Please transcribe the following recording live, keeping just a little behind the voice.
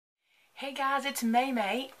Hey guys, it's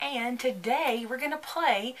Maymay, and today we're going to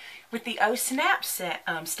play with the O Snap set,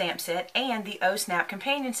 stamp set and the O Snap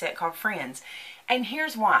companion set called Friends. And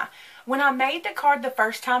here's why. When I made the card the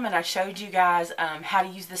first time and I showed you guys how to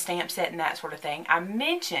use the stamp set and that sort of thing, I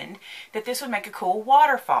mentioned that this would make a cool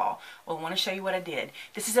waterfall. Well, I want to show you what I did.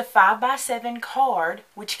 This is a 5x7 card,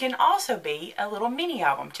 which can also be a little mini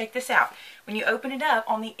album. Check this out. When you open it up,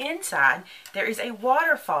 on the inside, there is a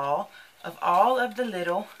waterfall of all of the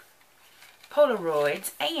little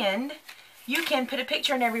Polaroids, and you can put a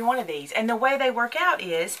picture in every one of these. And the way they work out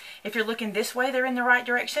is, if you're looking this way, they're in the right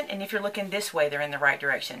direction, and if you're looking this way, they're in the right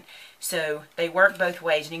direction. So they work both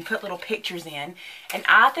ways, and you can put little pictures in. And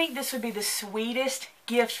I think this would be the sweetest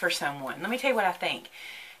gift for someone. Let me tell you what I think.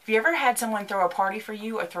 Have you ever had someone throw a party for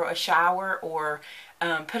you, or throw a shower, or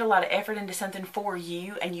put a lot of effort into something for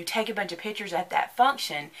you, and you take a bunch of pictures at that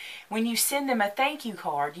function? When you send them a thank you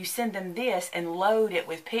card, you send them this and load it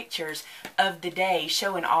with pictures of the day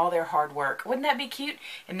showing all their hard work. Wouldn't that be cute?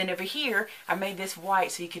 And then over here, I made this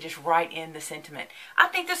white so you could just write in the sentiment. I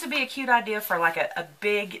think this would be a cute idea for like a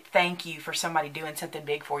big thank you for somebody doing something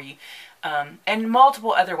big for you. And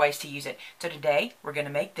multiple other ways to use it. So today, we're going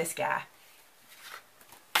to make this guy.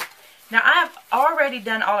 Now, I have already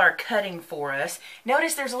done all our cutting for us.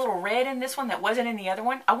 Notice there's a little red in this one that wasn't in the other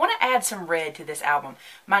one. I want to add some red to this album.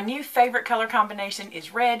 My new favorite color combination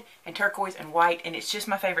is red and turquoise and white, and it's just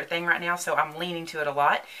my favorite thing right now, so I'm leaning to it a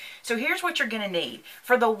lot. So here's what you're going to need.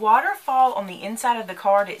 For the waterfall on the inside of the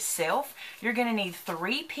card itself, you're going to need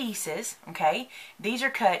 3 pieces, okay? These are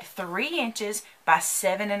cut 3 inches by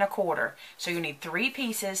 7 1/4. So you need 3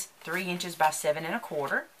 pieces, 3 inches by 7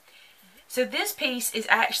 1/4. So this piece is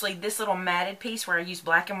actually this little matted piece where I use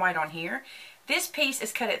black and white on here. This piece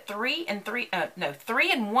is cut at 3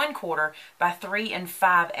 1/4 by 3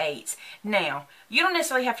 5/8. Now, you don't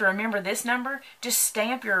necessarily have to remember this number. Just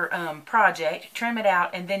stamp your project, trim it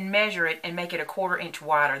out, and then measure it and make it a 1/4 inch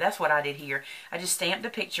wider. That's what I did here. I just stamped the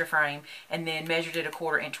picture frame and then measured it a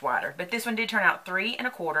 1/4 inch wider. But this one did turn out 3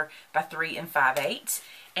 1/4 by 3 5/8.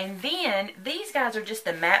 And then these guys are just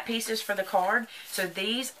the matte pieces for the card. So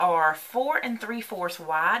these are 4 3/4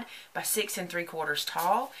 wide by 6 3/4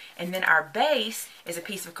 tall. And then our base is a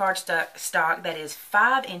piece of cardstock that is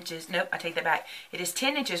 5 inches. Nope, I take that back. It is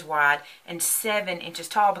 10 inches wide and 7 inches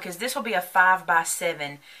tall, because this will be a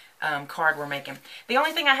 5x7 card we're making. The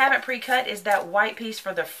only thing I haven't pre-cut is that white piece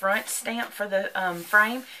for the front stamp for the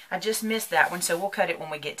frame. I just missed that one, so we'll cut it when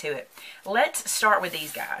we get to it. Let's start with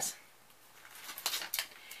these guys.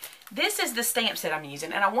 This is the stamp set I'm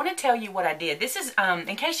using, and I want to tell you what I did. This is,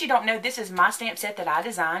 in case you don't know, this is my stamp set that I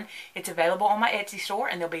designed. It's available on my Etsy store,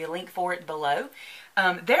 and there'll be a link for it below.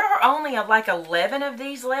 There are only like 11 of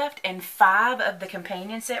these left, and 5 of the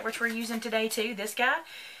companion set, which we're using today too, this guy.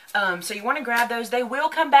 So you want to grab those. They will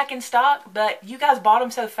come back in stock, but you guys bought them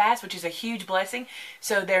so fast, which is a huge blessing.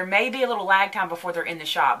 So there may be a little lag time before they're in the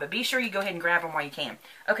shop, but be sure you go ahead and grab them while you can.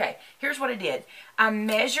 Okay, here's what I did. I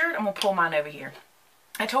measured, I'm going to pull mine over here.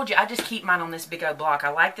 I told you I just keep mine on this big old block. I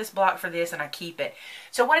like this block for this, and I keep it.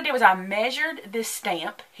 So what I did was I measured this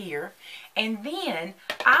stamp here, and then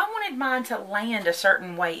I wanted mine to land a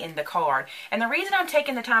certain way in the card. And the reason I'm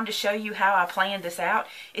taking the time to show you how I planned this out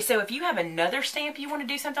is so if you have another stamp you want to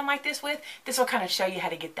do something like this with, this will kind of show you how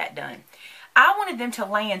to get that done. I wanted them to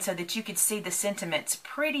land so that you could see the sentiments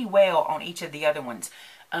pretty well on each of the other ones.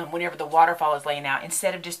 Whenever the waterfall is laying out,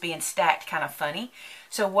 instead of just being stacked kind of funny.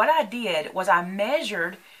 So what I did was I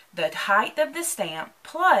measured the height of the stamp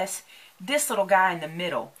plus this little guy in the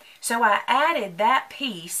middle. So I added that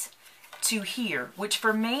piece to here, which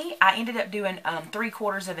for me, I ended up doing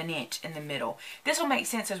 3/4 of an inch in the middle. This will make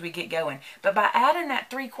sense as we get going. But by adding that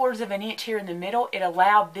 3/4 of an inch here in the middle, it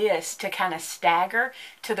allowed this to kind of stagger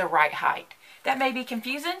to the right height. That may be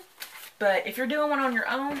confusing, but if you're doing one on your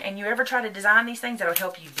own and you ever try to design these things, that'll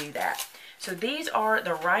help you do that. So these are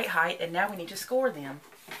the right height, and now we need to score them.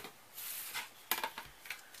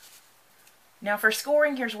 Now for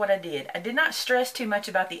scoring, here's what I did. I did not stress too much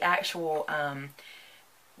about the actual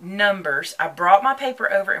numbers. I brought my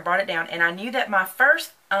paper over and brought it down, and I knew that my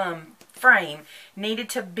first frame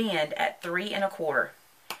needed to bend at 3 1/4.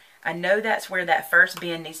 I know that's where that first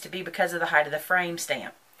bend needs to be because of the height of the frame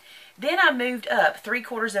stamp. Then I moved up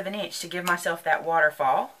 3/4 of an inch to give myself that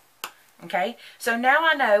waterfall. Okay, so now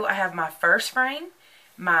I know I have my first frame,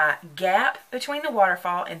 my gap between the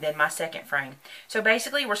waterfall, and then my second frame. So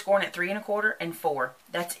basically we're scoring at 3 1/4 and 4.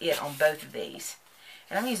 That's it on both of these.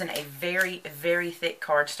 And I'm using a very, very thick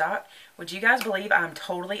cardstock. Would you guys believe I'm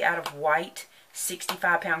totally out of white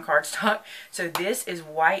 65-pound cardstock? So this is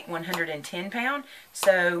white 110 pound.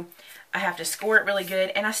 So I have to score it really good.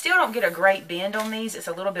 And I still don't get a great bend on these. It's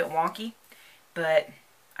a little bit wonky, but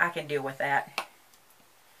I can deal with that.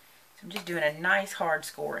 So I'm just doing a nice hard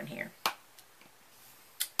score in here.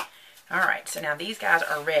 Alright, so now these guys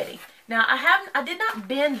are ready. Now I did not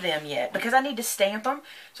bend them yet because I need to stamp them.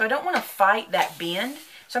 So I don't want to fight that bend.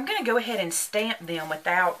 So I'm going to go ahead and stamp them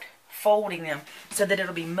without folding them so that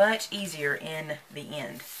it'll be much easier in the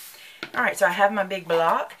end. Alright, so I have my big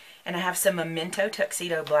block and I have some Memento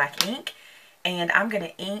Tuxedo Black ink. And I'm going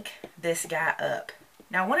to ink this guy up.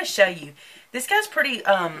 Now I want to show you, this guy's pretty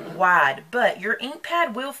wide, but your ink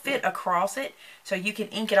pad will fit across it so you can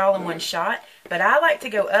ink it all in one shot. But I like to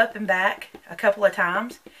go up and back a couple of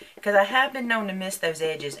times because I have been known to miss those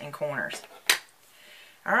edges and corners.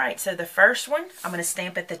 Alright, so the first one, I'm going to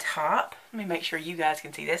stamp at the top. Let me make sure you guys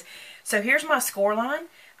can see this. So here's my score line.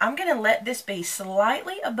 I'm going to let this be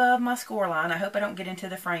slightly above my score line. I hope I don't get into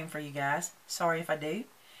the frame for you guys. Sorry if I do.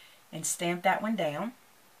 And stamp that one down.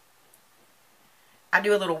 I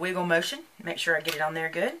do a little wiggle motion, make sure I get it on there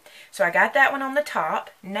good. So I got that one on the top.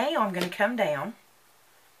 Now I'm going to come down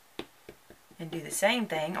and do the same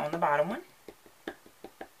thing on the bottom one.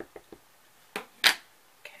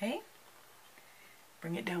 Okay.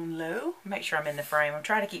 Bring it down low. Make sure I'm in the frame. I'm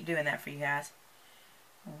trying to keep doing that for you guys.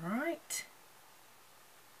 Alright.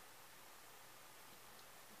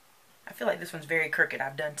 I feel like this one's very crooked.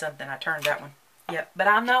 I've done something. I turned that one. Yep, but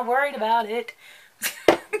I'm not worried about it.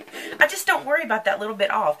 I just don't worry about that little bit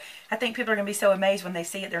off. I think people are going to be so amazed when they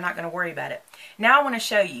see it, they're not going to worry about it. Now I want to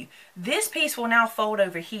show you. This piece will now fold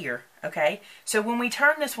over here, okay? So when we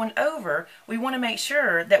turn this one over, we want to make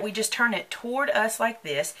sure that we just turn it toward us like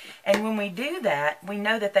this. And when we do that, we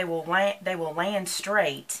know that they will land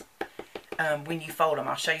straight when you fold them.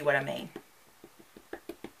 I'll show you what I mean.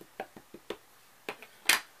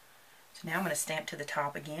 So now I'm going to stamp to the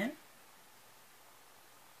top again.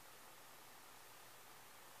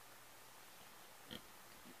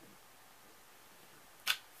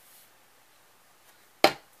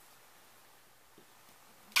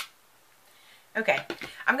 Okay,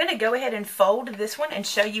 I'm going to go ahead and fold this one and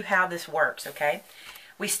show you how this works, okay?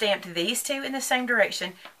 We stamped these two in the same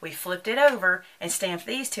direction, we flipped it over and stamped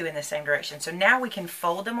these two in the same direction. So now we can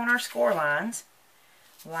fold them on our score lines,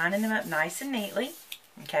 lining them up nice and neatly,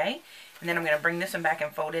 okay? And then I'm going to bring this one back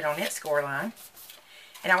and fold it on its score line.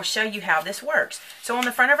 And I'll show you how this works. So on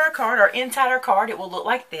the front of our card, or inside our card, it will look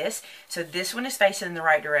like this. So this one is facing in the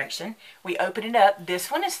right direction. We open it up, this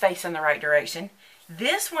one is facing the right direction.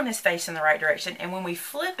 This one is facing the right direction, and when we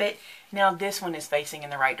flip it, now this one is facing in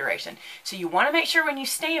the right direction. So you want to make sure when you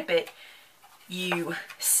stamp it, you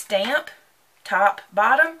stamp top,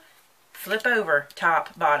 bottom, flip over,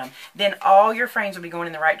 top, bottom. Then all your frames will be going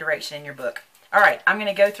in the right direction in your book. Alright, I'm going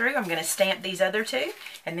to go through, I'm going to stamp these other two,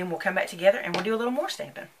 and then we'll come back together and we'll do a little more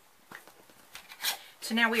stamping.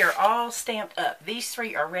 So now we are all stamped up. These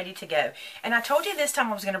three are ready to go. And I told you this time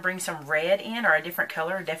I was going to bring some red in, or a different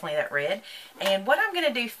color, definitely that red. And what I'm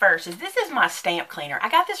going to do first is, this is my stamp cleaner. I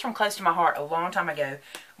got this from Close to My Heart a long time ago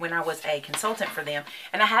when I was a consultant for them.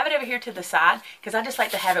 And I have it over here to the side because I just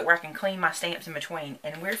like to have it where I can clean my stamps in between.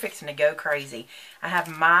 And we're fixing to go crazy. I have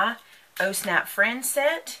my Oh Snap Friends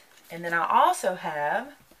set. And then I also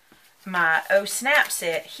have my Oh Snap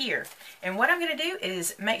set here. And what I'm going to do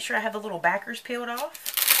is make sure I have the little backers peeled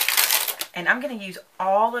off. And I'm going to use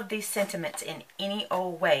all of these sentiments in any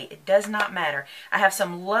old way. It does not matter. I have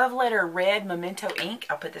some Love Letter red Memento ink.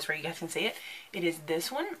 I'll put this where you guys can see it. It is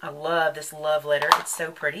this one. I love this Love Letter. It's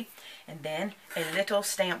so pretty. And then a little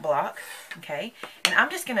stamp block. Okay. And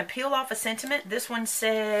I'm just going to peel off a sentiment. This one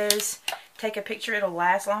says, take a picture, it'll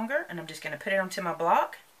last longer. And I'm just going to put it onto my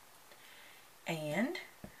block. And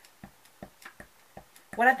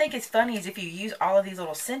what I think is funny is if you use all of these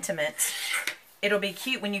little sentiments, it'll be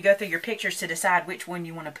cute when you go through your pictures to decide which one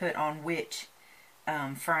you want to put on which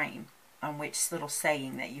frame, on which little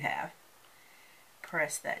saying that you have.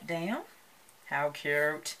 Press that down. How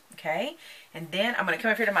cute. Okay. And then I'm going to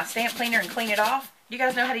come up here to my stamp cleaner and clean it off. You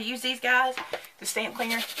guys know how to use these, guys? The stamp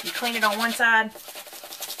cleaner. You clean it on one side,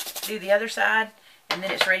 do the other side, and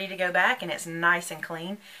then it's ready to go back and it's nice and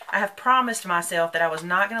clean. I have promised myself that I was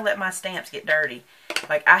not going to let my stamps get dirty.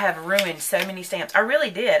 Like, I have ruined so many stamps. I really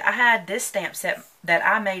did. I had this stamp set that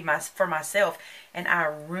I made for myself, and I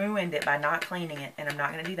ruined it by not cleaning it, and I'm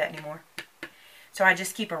not going to do that anymore. So I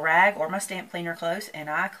just keep a rag or my stamp cleaner close, and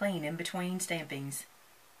I clean in between stampings.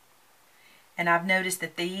 And I've noticed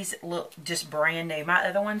that these look just brand new. My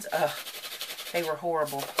other ones, ugh, they were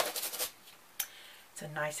horrible. So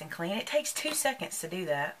nice and clean. It takes 2 seconds to do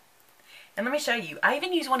that. And let me show you. I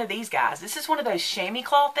even use one of these guys. This is one of those chamois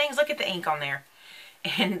cloth things. Look at the ink on there.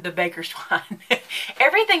 and the baker's twine.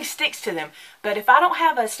 Everything sticks to them. But if I don't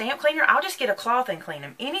have a stamp cleaner, I'll just get a cloth and clean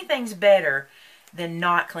them. Anything's better than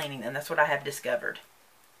not cleaning them. That's what I have discovered.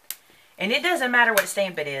 And it doesn't matter what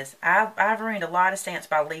stamp it is. I've ruined a lot of stamps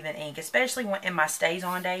by leaving ink, especially in my stays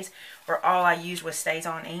on days where all I used was stays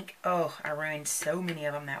on ink. Oh, I ruined so many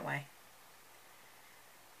of them that way.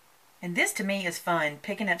 And this to me is fun,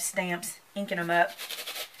 picking up stamps, inking them up.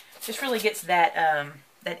 Just really gets that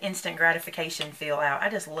that instant gratification feel out. I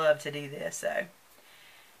just love to do this. So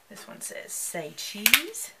this one says say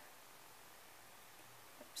cheese.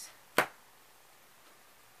 Oops.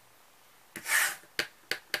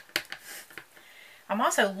 I'm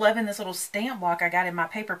also loving this little stamp block I got in my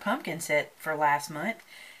paper pumpkin set for last month.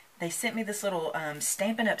 They sent me this little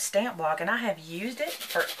Stampin' Up! Stamp block, and I have used it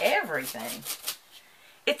for everything.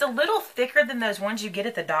 It's a little thicker than those ones you get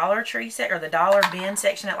at the Dollar Tree set or the Dollar Bin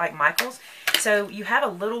section at like Michael's. So you have a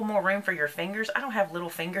little more room for your fingers. I don't have little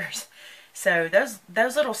fingers. So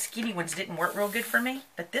those little skinny ones didn't work real good for me.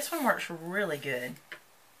 But this one works really good.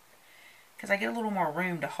 Because I get a little more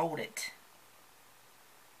room to hold it.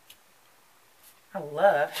 I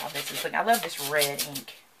love how this is looking. I love this red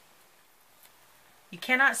ink. You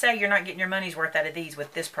cannot say you're not getting your money's worth out of these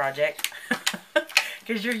with this project.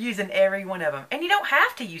 Because you're using every one of them. And you don't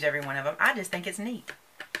have to use every one of them. I just think it's neat.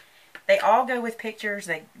 They all go with pictures.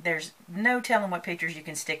 There's no telling what pictures you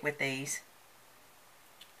can stick with these.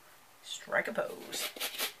 Strike a pose.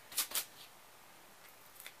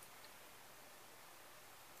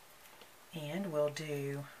 And we'll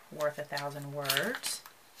do worth 1,000 words.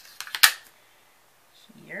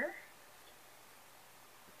 Here.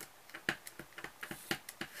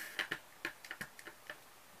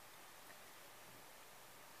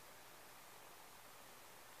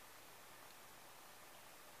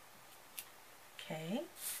 Okay.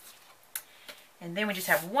 And then we just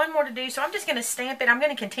have one more to do. So I'm just going to stamp it. I'm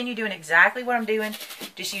going to continue doing exactly what I'm doing.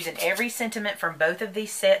 Just using every sentiment from both of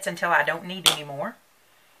these sets until I don't need any more.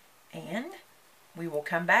 And we will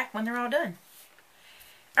come back when they're all done.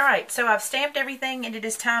 Alright, so I've stamped everything and it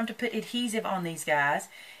is time to put adhesive on these guys.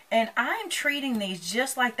 And I'm treating these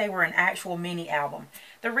just like they were an actual mini album.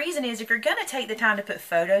 The reason is if you're going to take the time to put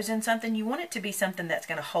photos in something, you want it to be something that's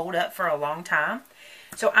going to hold up for a long time.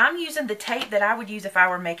 So I'm using the tape that I would use if I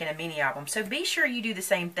were making a mini album. So be sure you do the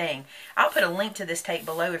same thing. I'll put a link to this tape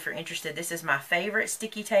below if you're interested. This is my favorite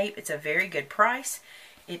sticky tape. It's a very good price.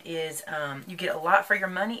 It is, you get a lot for your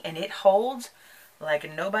money and it holds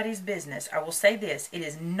like nobody's business. I will say this, it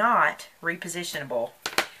is not repositionable.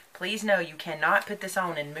 Please know you cannot put this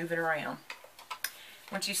on and move it around.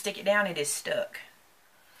 Once you stick it down, it is stuck.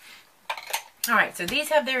 Alright, so these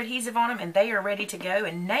have their adhesive on them and they are ready to go.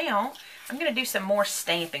 And now I'm going to do some more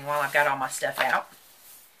stamping while I've got all my stuff out.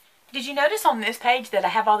 Did you notice on this page that I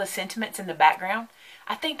have all the sentiments in the background?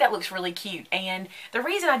 I think that looks really cute. And the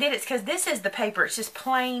reason I did it is because this is the paper. It's just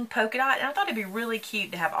plain polka dot. And I thought it'd be really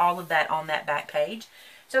cute to have all of that on that back page.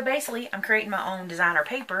 So basically, I'm creating my own designer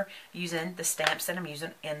paper using the stamps that I'm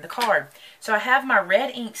using in the card. So I have my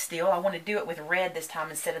red ink still. I want to do it with red this time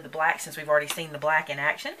instead of the black since we've already seen the black in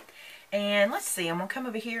action. And let's see, I'm going to come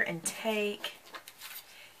over here and take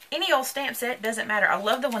any old stamp set. Doesn't matter. I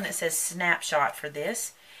love the one that says snapshot for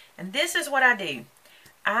this. And this is what I do.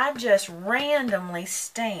 I just randomly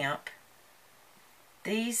stamp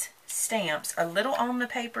these stamps a little on the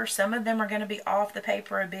paper. Some of them are going to be off the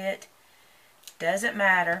paper a bit. Doesn't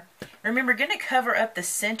matter. Remember, going to cover up the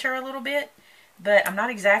center a little bit, but I'm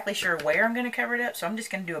not exactly sure where I'm going to cover it up, so I'm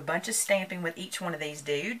just going to do a bunch of stamping with each one of these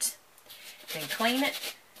dudes. Then clean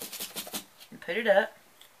it and put it up.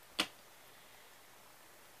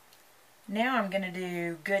 Now I'm going to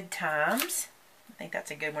do Good Times. I think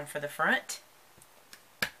that's a good one for the front.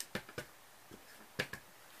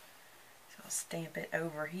 Stamp it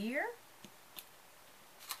over here.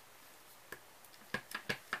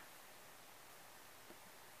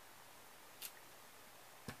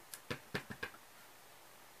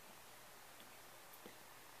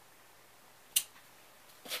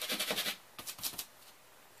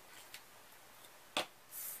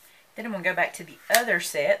 Then I'm going to go back to the other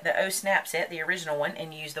set, the O Snap set, the original one,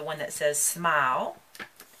 and use the one that says Smile.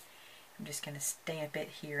 I'm just going to stamp it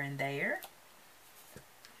here and there.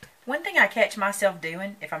 One thing I catch myself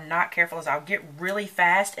doing, if I'm not careful, is I'll get really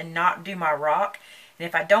fast and not do my rock. And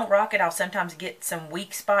if I don't rock it, I'll sometimes get some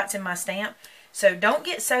weak spots in my stamp. So don't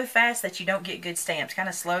get so fast that you don't get good stamps. Kind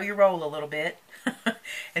of slow your roll a little bit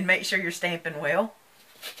and make sure you're stamping well.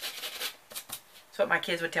 That's what my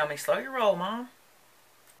kids would tell me, slow your roll, Mom.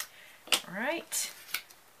 Alright.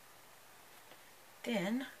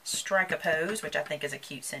 Then, strike a pose, which I think is a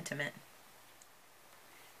cute sentiment.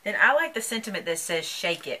 Then I like the sentiment that says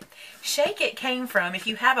shake it. Shake it came from, if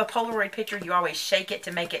you have a Polaroid picture, you always shake it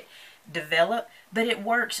to make it develop. But it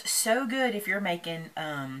works so good if you're making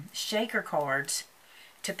shaker cards,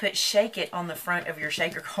 to put shake it on the front of your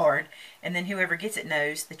shaker card. And then whoever gets it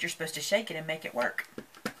knows that you're supposed to shake it and make it work.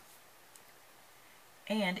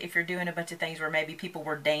 And if you're doing a bunch of things where maybe people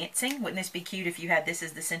were dancing, wouldn't this be cute if you had this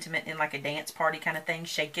as the sentiment in like a dance party kind of thing?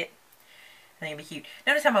 Shake it. I think it'd be cute.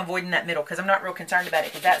 Notice how I'm avoiding that middle because I'm not real concerned about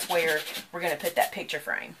it, because that's where we're going to put that picture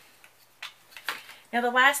frame. Now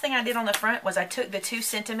the last thing I did on the front was I took the 2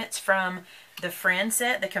 sentiments from the friend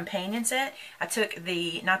set, the companion set. I took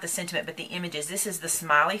the, not the sentiment, but the images. This is the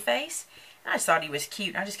smiley face. I just thought he was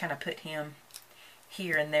cute. I just kind of put him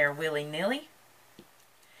here and there willy-nilly.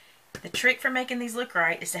 The trick for making these look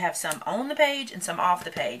right is to have some on the page and some off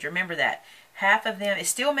the page. Remember that. Half of them, it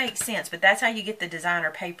still makes sense, but that's how you get the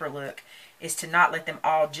designer paper look, is to not let them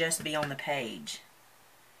all just be on the page.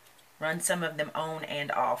 Run some of them on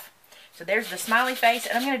and off. So there's the smiley face,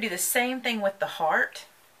 and I'm going to do the same thing with the heart.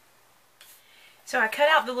 So I cut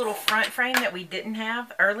out the little front frame that we didn't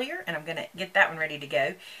have earlier, and I'm going to get that one ready to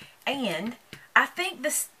go. And I think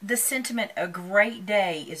the sentiment, a great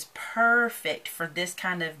day, is perfect for this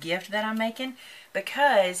kind of gift that I'm making,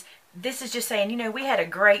 because this is just saying, you know, we had a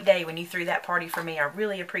great day when you threw that party for me. I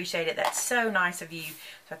really appreciate it. That's so nice of you.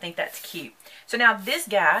 So I think that's cute. So now this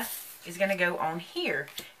guy is going to go on here.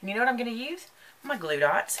 And you know what I'm going to use? My glue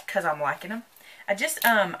dots, because I'm liking them. I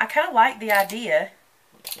kind of like the idea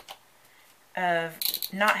of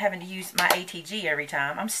not having to use my ATG every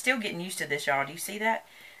time. I'm still getting used to this, y'all. Do you see that?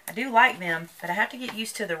 I do like them, but I have to get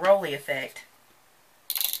used to the rolly effect.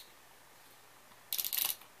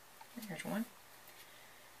 There's one.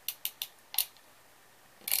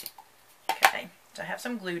 Okay, so I have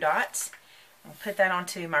some glue dots. I'll put that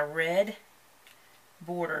onto my red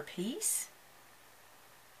border piece.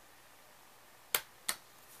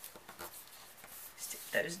 Stick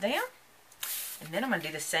those down. And then I'm going to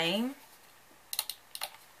do the same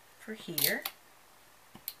for here.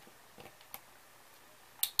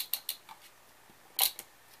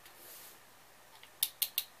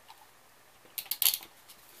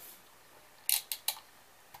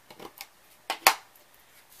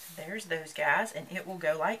 There's those guys, and it will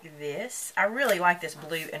go like this. I really like this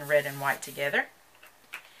blue and red and white together.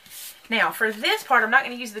 Now for this part, I'm not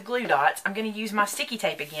going to use the glue dots. I'm going to use my sticky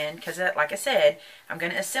tape again, because like I said, I'm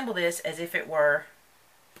going to assemble this as if it were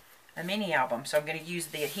a mini album. So I'm going to use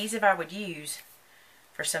the adhesive I would use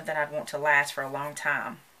for something I'd want to last for a long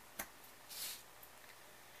time.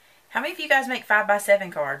 How many of you guys make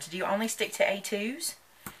 5x7 cards? Do you only stick to A2s?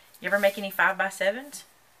 You ever make any 5x7s?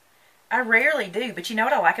 I rarely do, but you know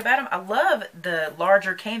what I like about them? I love the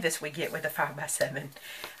larger canvas we get with a 5x7.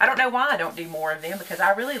 I don't know why I don't do more of them, because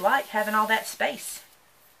I really like having all that space.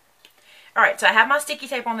 Alright, so I have my sticky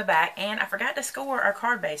tape on the back, and I forgot to score our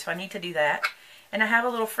card base, so I need to do that. And I have a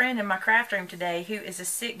little friend in my craft room today who is a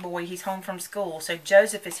sick boy. He's home from school, so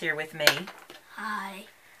Joseph is here with me. Hi.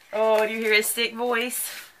 Oh, do you hear his sick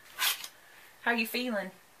voice? How are you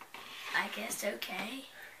feeling? I guess okay.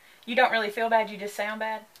 You don't really feel bad, you just sound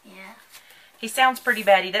bad? Yeah. He sounds pretty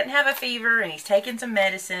bad. He doesn't have a fever, and he's taking some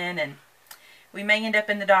medicine, and we may end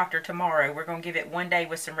up in the doctor tomorrow. We're going to give it one day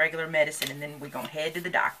with some regular medicine, and then we're going to head to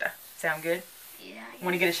the doctor. Sound good? Yeah.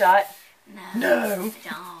 Want to get a shot? No. No.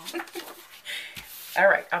 Don't.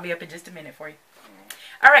 Alright, I'll be up in just a minute for you.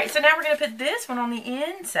 Alright, so now we're going to put this one on the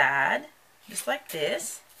inside, just like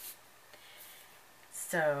this.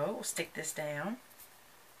 So, we'll stick this down.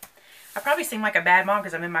 I probably seem like a bad mom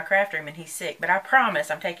because I'm in my craft room and he's sick, but I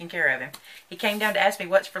promise I'm taking care of him. He came down to ask me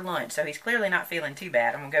what's for lunch, so he's clearly not feeling too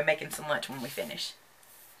bad. I'm going to go make him some lunch when we finish.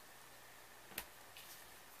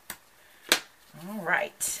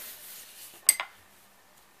 Alright.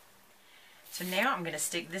 So now I'm going to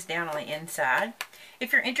stick this down on the inside.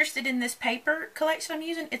 If you're interested in this paper collection I'm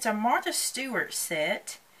using, it's a Martha Stewart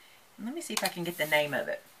set. Let me see if I can get the name of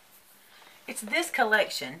it. It's this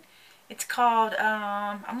collection. It's called,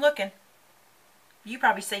 I'm looking. You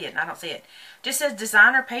probably see it and I don't see it. Just says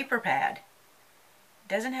Designer Paper Pad.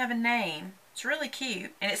 Doesn't have a name. It's really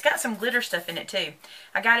cute. And it's got some glitter stuff in it too.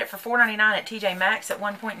 I got it for $4.99 at TJ Maxx at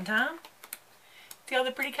one point in time. See all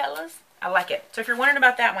the pretty colors? I like it. So if you're wondering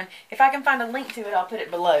about that one, if I can find a link to it, I'll put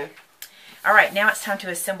it below. Alright, now it's time to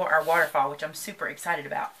assemble our waterfall, which I'm super excited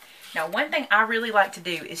about. Now one thing I really like to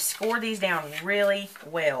do is score these down really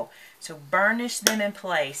well. So burnish them in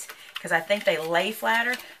place, because I think they lay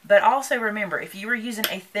flatter. But also remember, if you were using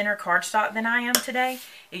a thinner cardstock than I am today,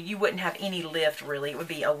 you wouldn't have any lift really. It would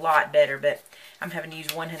be a lot better, but I'm having to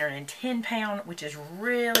use 110 pound, which is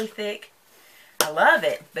really thick. I love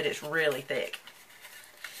it, but it's really thick.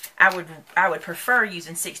 I would prefer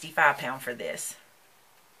using 65 pound for this.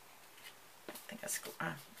 I think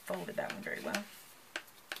I folded that one very well.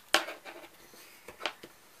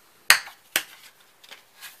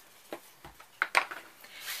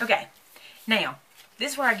 Okay, now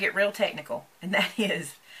this is where I get real technical, and that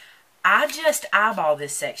is I just eyeball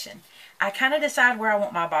this section. I kind of decide where I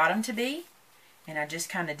want my bottom to be, and I just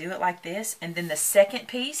kind of do it like this, and then the second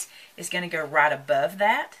piece is going to go right above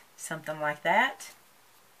that, something like that.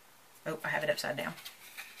 Oh, I have it upside down.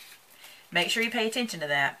 Make sure you pay attention to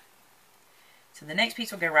that. So the next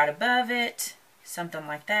piece will go right above it, something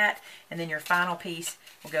like that, and then your final piece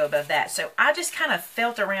will go above that. So I just kind of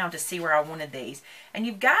felt around to see where I wanted these. And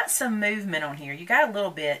you've got some movement on here. You got a little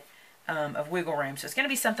bit of wiggle room. So it's going to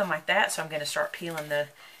be something like that. So I'm going to start peeling the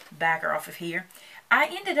backer off of here. I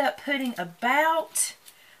ended up putting about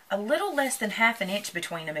a little less than ½ inch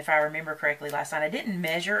between them, if I remember correctly last night. I didn't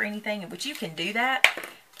measure or anything, which you can do that.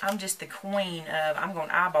 I'm just the queen of, I'm going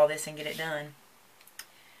to eyeball this and get it done.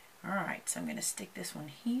 Alright, so I'm going to stick this one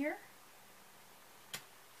here.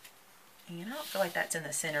 And I don't feel like that's in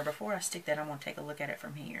the center. Before I stick that, I'm going to take a look at it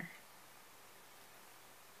from here.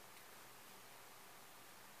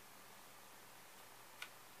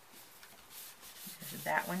 There's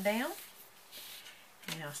that one down.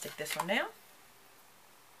 And I'll stick this one down.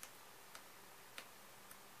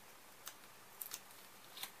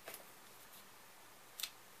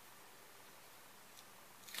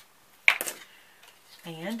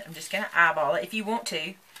 And I'm just going to eyeball it. If you want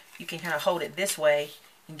to, you can kind of hold it this way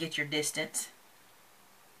and get your distance.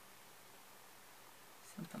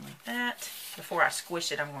 Something like that. Before I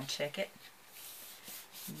squish it, I'm going to check it.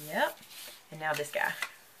 Yep. And now this guy.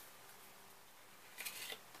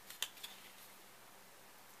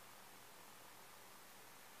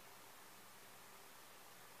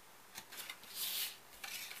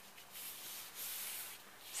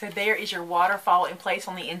 So there is your waterfall in place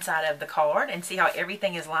on the inside of the card, and see how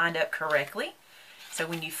everything is lined up correctly. So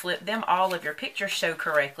when you flip them, all of your pictures show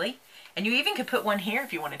correctly. And you even could put one here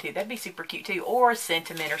if you wanted to. That'd be super cute too, or a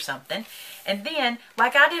sentiment or something. And then,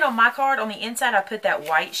 like I did on my card, on the inside I put that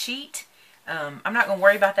white sheet. I'm not going to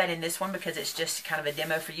worry about that in this one because it's just kind of a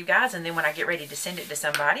demo for you guys. And then when I get ready to send it to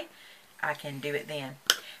somebody, I can do it then.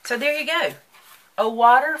 So there you go. A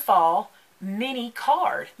waterfall mini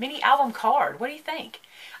card, mini album card. What do you think?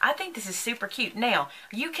 I think this is super cute. Now,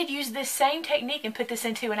 you could use this same technique and put this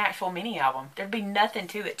into an actual mini album. There'd be nothing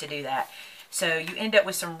to it to do that. So you end up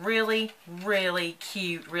with some really, really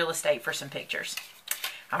cute real estate for some pictures.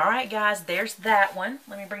 Alright guys, there's that one.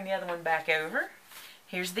 Let me bring the other one back over.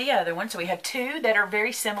 Here's the other one. So we have two that are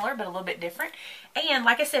very similar but a little bit different. And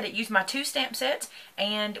like I said, it used my 2 stamp sets,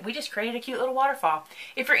 and we just created a cute little waterfall.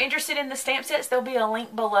 If you're interested in the stamp sets, there'll be a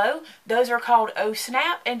link below. Those are called Oh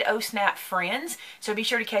Snap and Oh Snap Friends. So be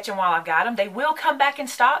sure to catch them while I've got them. They will come back in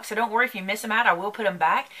stock, so don't worry if you miss them out. I will put them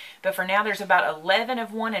back. But for now, there's about 11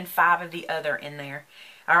 of one and 5 of the other in there.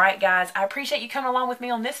 Alright guys, I appreciate you coming along with me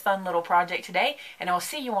on this fun little project today, and I'll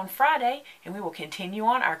see you on Friday, and we will continue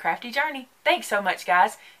on our crafty journey. Thanks so much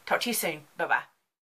guys. Talk to you soon. Bye-bye.